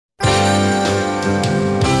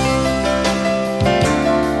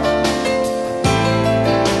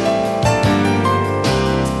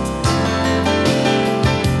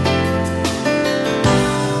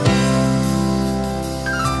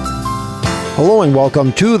Hello and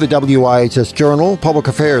welcome to the WIHS Journal, Public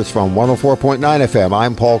Affairs from 104.9 FM.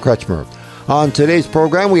 I'm Paul Kretschmer. On today's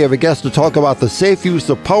program, we have a guest to talk about the safe use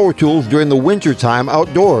of power tools during the wintertime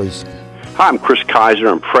outdoors. Hi, I'm Chris Kaiser.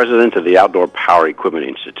 I'm president of the Outdoor Power Equipment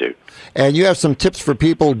Institute. And you have some tips for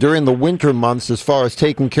people during the winter months as far as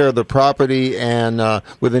taking care of the property and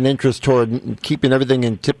with an interest toward keeping everything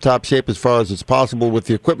in tip-top shape as far as it's possible with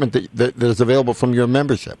the equipment that is available from your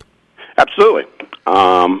membership. Absolutely.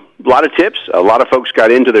 A lot of tips. A lot of folks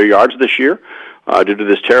got into their yards this year due to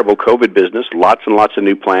this terrible COVID business. Lots and lots of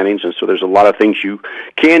new plantings, and so there's a lot of things you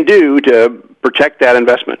can do to protect that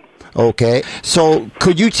investment. Okay. So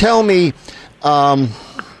could you tell me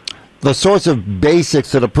the sorts of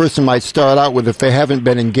basics that a person might start out with if they haven't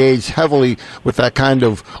been engaged heavily with that kind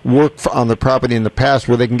of work on the property in the past,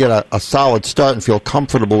 where they can get a solid start and feel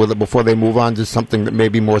comfortable with it before they move on to something that may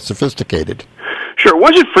be more sophisticated? Sure.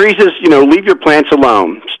 Once it freezes, leave your plants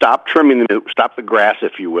alone. Stop trimming them. Stop the grass,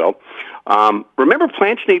 if you will. Remember,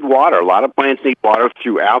 plants need water. A lot of plants need water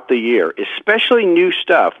throughout the year, especially new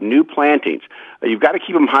stuff, new plantings. You've got to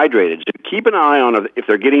keep them hydrated. So keep an eye on if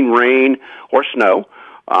they're getting rain or snow.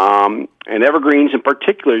 And evergreens in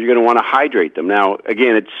particular, you're going to want to hydrate them. Now,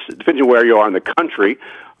 again, it depends on where you are in the country.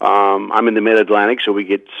 I'm in the Mid-Atlantic, so we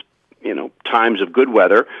get times of good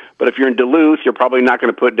weather. But if you're in Duluth, you're probably not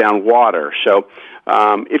going to put down water. So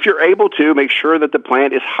if you're able to, make sure that the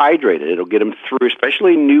plant is hydrated. It'll get them through,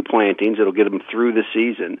 especially new plantings. It'll get them through the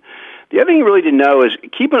season. The other thing you really need to know is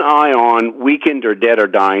keep an eye on weakened or dead or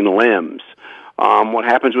dying limbs. What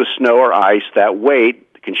happens with snow or ice, that weight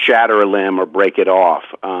can shatter a limb or break it off.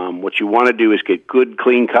 What you want to do is get good,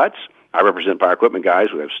 clean cuts. I represent power equipment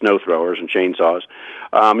guys. We have snow throwers and chainsaws.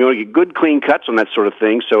 You want to get good, clean cuts on that sort of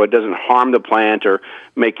thing so it doesn't harm the plant or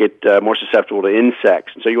make it more susceptible to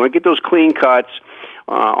insects. And so you want to get those clean cuts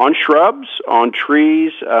on shrubs, on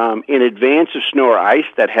trees, in advance of snow or ice,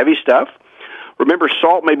 that heavy stuff. Remember,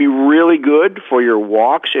 salt may be really good for your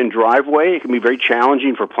walks and driveway. It can be very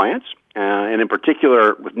challenging for plants, and in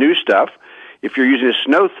particular with new stuff, if you're using a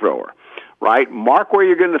snow thrower, right? Mark where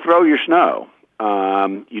you're going to throw your snow.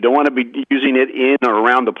 You don't want to be using it in or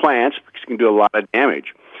around the plants because it can do a lot of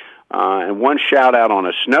damage. And one shout out on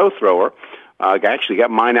a snow thrower. I actually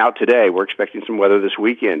got mine out today. We're expecting some weather this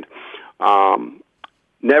weekend.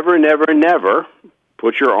 Never, never, never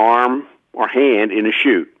put your arm or hand in a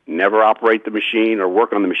chute. Never operate the machine or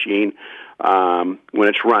work on the machine when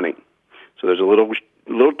it's running. So there's a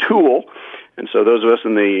little tool. And so those of us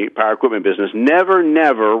in the power equipment business, never,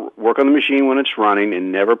 never work on the machine when it's running,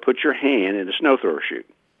 and never put your hand in a snow thrower chute.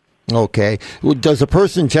 Okay. Well, does a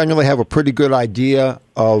person generally have a pretty good idea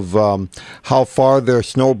of how far their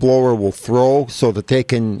snow blower will throw so that they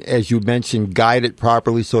can, as you mentioned, guide it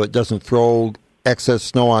properly so it doesn't throw excess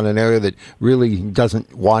snow on an area that really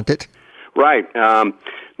doesn't want it? Right.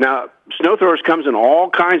 Now, snow throwers comes in all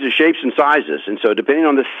kinds of shapes and sizes, and so depending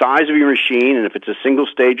on the size of your machine and if it's a single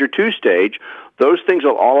stage or two stage, those things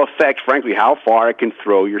will all affect, frankly, how far it can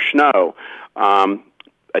throw your snow.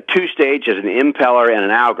 A two stage has an impeller and an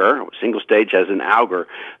auger. A single stage has an auger.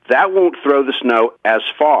 That won't throw the snow as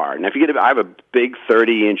far. Now, I have a big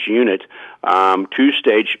 30-inch unit, two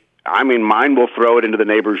stage. Mine will throw it into the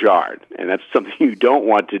neighbor's yard, and that's something you don't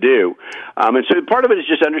want to do. And so part of it is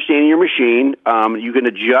just understanding your machine. You can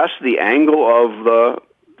adjust the angle of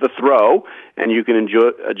the throw, and you can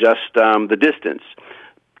adjust the distance.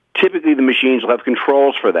 Typically, the machines will have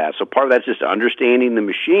controls for that. So part of that's just understanding the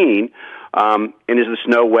machine. And is the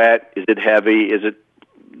snow wet? Is it heavy? Is it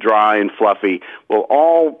dry and fluffy? Well,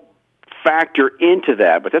 all factor into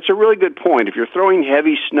that, but that's a really good point. If you're throwing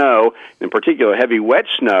heavy snow, in particular heavy wet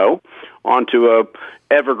snow, onto a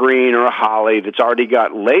evergreen or a holly that's already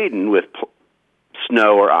got laden with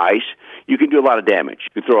snow or ice, you can do a lot of damage.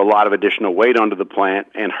 You can throw a lot of additional weight onto the plant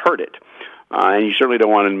and hurt it. And you certainly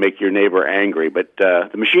don't want to make your neighbor angry, but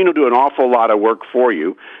the machine will do an awful lot of work for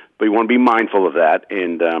you, but you want to be mindful of that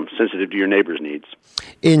and sensitive to your neighbor's needs.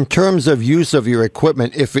 In terms of use of your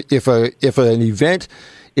equipment, if an event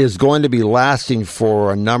is going to be lasting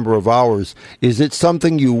for a number of hours, is it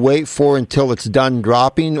something you wait for until it's done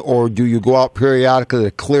dropping, or do you go out periodically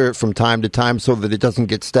to clear it from time to time so that it doesn't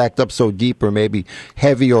get stacked up so deep or maybe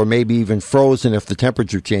heavy or maybe even frozen if the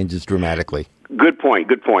temperature changes dramatically? Good point.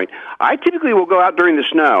 I typically will go out during the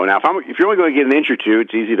snow. Now, if you're only going to get an inch or two,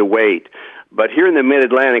 it's easy to wait. But here in the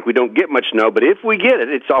Mid-Atlantic, we don't get much snow. But if we get it,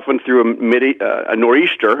 it's often through a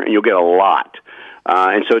nor'easter, and you'll get a lot.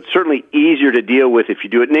 And so it's certainly easier to deal with if you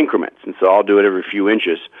do it in increments. And so I'll do it every few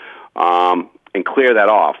inches and clear that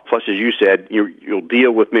off. Plus, as you said, you'll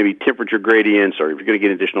deal with maybe temperature gradients or if you're going to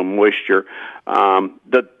get additional moisture.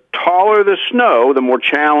 The taller the snow, the more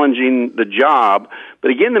challenging the job.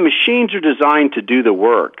 But again, the machines are designed to do the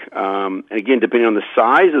work. And again, depending on the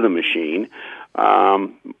size of the machine,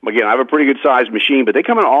 again, I have a pretty good sized machine, but they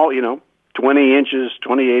come in all, 20 inches,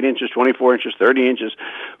 28 inches, 24 inches, 30 inches,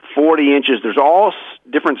 40 inches. There's all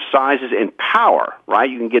different sizes and power, right?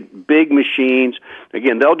 You can get big machines.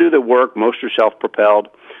 Again, they'll do the work. Most are self-propelled.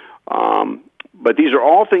 But these are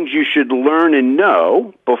all things you should learn and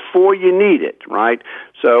know before you need it, right?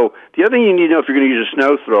 So the other thing you need to know if you're going to use a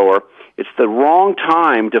snow thrower, it's the wrong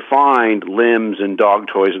time to find limbs and dog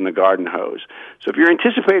toys in the garden hose. So if you're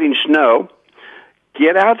anticipating snow,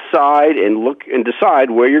 get outside and look and decide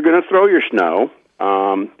where you're going to throw your snow.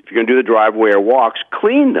 If you're going to do the driveway or walks,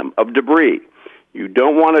 clean them of debris. You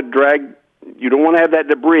don't want to have that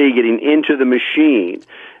debris getting into the machine.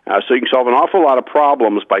 So you can solve an awful lot of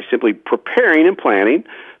problems by simply preparing and planning.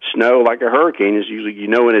 Snow, like a hurricane, is usually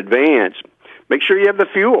in advance. Make sure you have the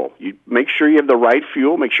fuel. Make sure you have the right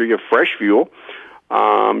fuel. Make sure you have fresh fuel.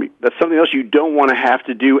 That's something else you don't want to have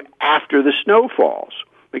to do after the snow falls.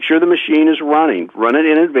 Make sure the machine is running. Run it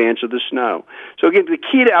in advance of the snow. So again, the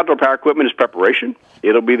key to outdoor power equipment is preparation.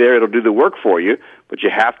 It'll be there. It'll do the work for you, but you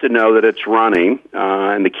have to know that it's running.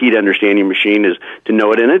 And the key to understanding your machine is to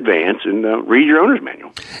know it in advance and read your owner's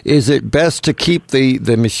manual. Is it best to keep the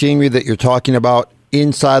machinery that you're talking about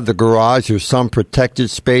inside the garage or some protected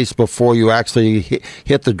space before you actually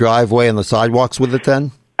hit the driveway and the sidewalks with it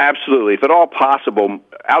then? Absolutely. If at all possible,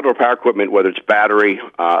 outdoor power equipment, whether it's battery,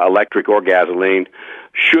 electric, or gasoline,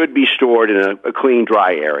 should be stored in a clean,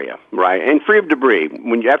 dry area, right? And free of debris.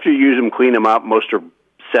 After you use them, clean them up. Most are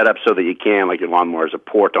set up so that you can, like your lawnmower has a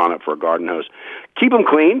port on it for a garden hose. Keep them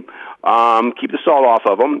clean. Keep the salt off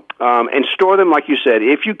of them. And store them, like you said,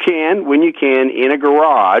 if you can, when you can, in a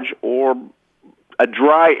garage or a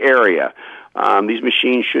dry area. These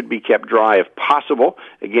machines should be kept dry if possible.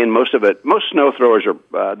 Again, most snow throwers are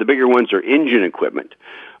the bigger ones are engine equipment.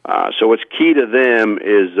 So what's key to them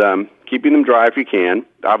is keeping them dry if you can.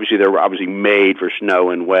 Obviously, they're made for snow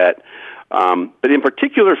and wet. But in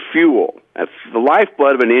particular, fuel. The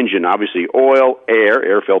lifeblood of an engine, obviously, oil,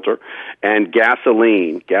 air filter, and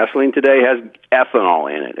gasoline. Gasoline today has ethanol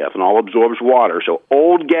in it. Ethanol absorbs water. So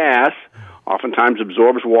old gas oftentimes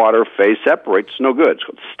absorbs water, phase separates. It's no good. It's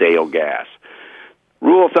called stale gas.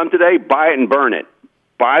 Rule of thumb today, buy it and burn it.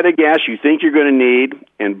 Buy the gas you think you're going to need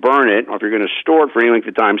and burn it, or if you're going to store it for any length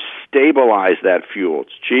of time, stabilize that fuel.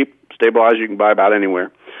 It's cheap. Stabilizer you can buy about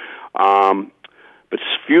anywhere. But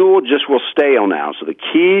fuel just will stale now. So the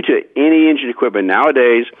key to any engine equipment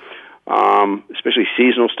nowadays, especially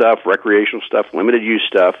seasonal stuff, recreational stuff, limited use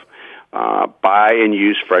stuff, buy and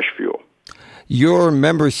use fresh fuel. Your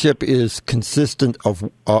membership is consistent of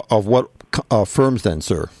what firms then,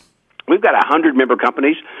 sir? We've got 100 member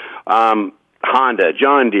companies. Honda,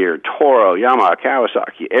 John Deere, Toro, Yamaha,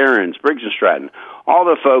 Kawasaki, Ariens, Briggs & Stratton, all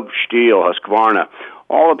the folks, Stihl, Husqvarna,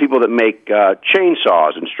 all the people that make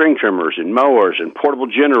chainsaws and string trimmers and mowers and portable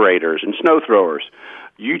generators and snow throwers,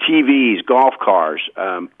 UTVs, golf cars,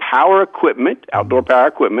 power equipment, outdoor power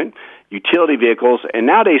equipment, utility vehicles, and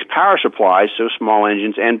nowadays power supplies, so small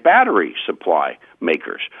engines, and battery supply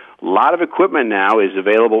makers. A lot of equipment now is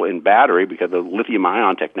available in battery because of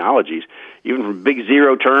lithium-ion technologies, even from big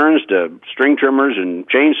zero turns to string trimmers and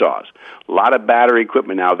chainsaws. A lot of battery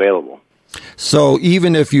equipment now available. So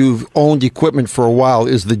even if you've owned equipment for a while,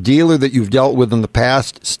 is the dealer that you've dealt with in the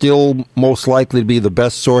past still most likely to be the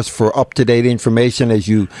best source for up-to-date information as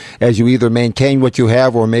you either maintain what you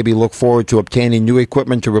have or maybe look forward to obtaining new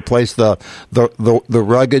equipment to replace the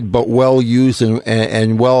rugged but well-used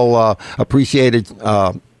and well appreciated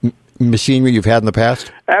machinery you've had in the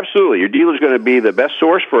past? Absolutely. Your dealer's going to be the best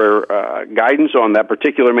source for guidance on that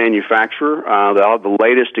particular manufacturer. They'll have the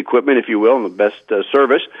latest equipment, if you will, and the best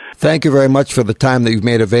service. Thank you very much for the time that you've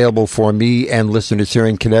made available for me and listeners here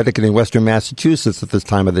in Connecticut and Western Massachusetts at this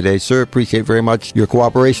time of the day, sir. Appreciate very much your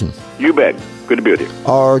cooperation. You bet. Good to be with you.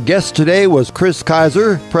 Our guest today was Chris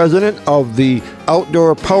Kaiser, president of the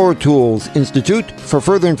Outdoor Power Tools Institute. For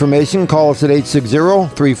further information, call us at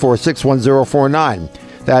 860-346-1049.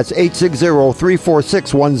 That's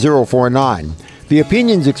 860-346-1049. The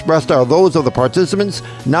opinions expressed are those of the participants,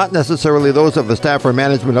 not necessarily those of the staff or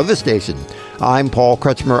management of this station. I'm Paul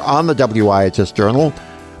Kretschmer on the WIHS Journal.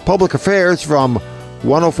 Public Affairs from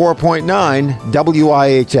 104.9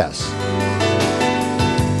 WIHS.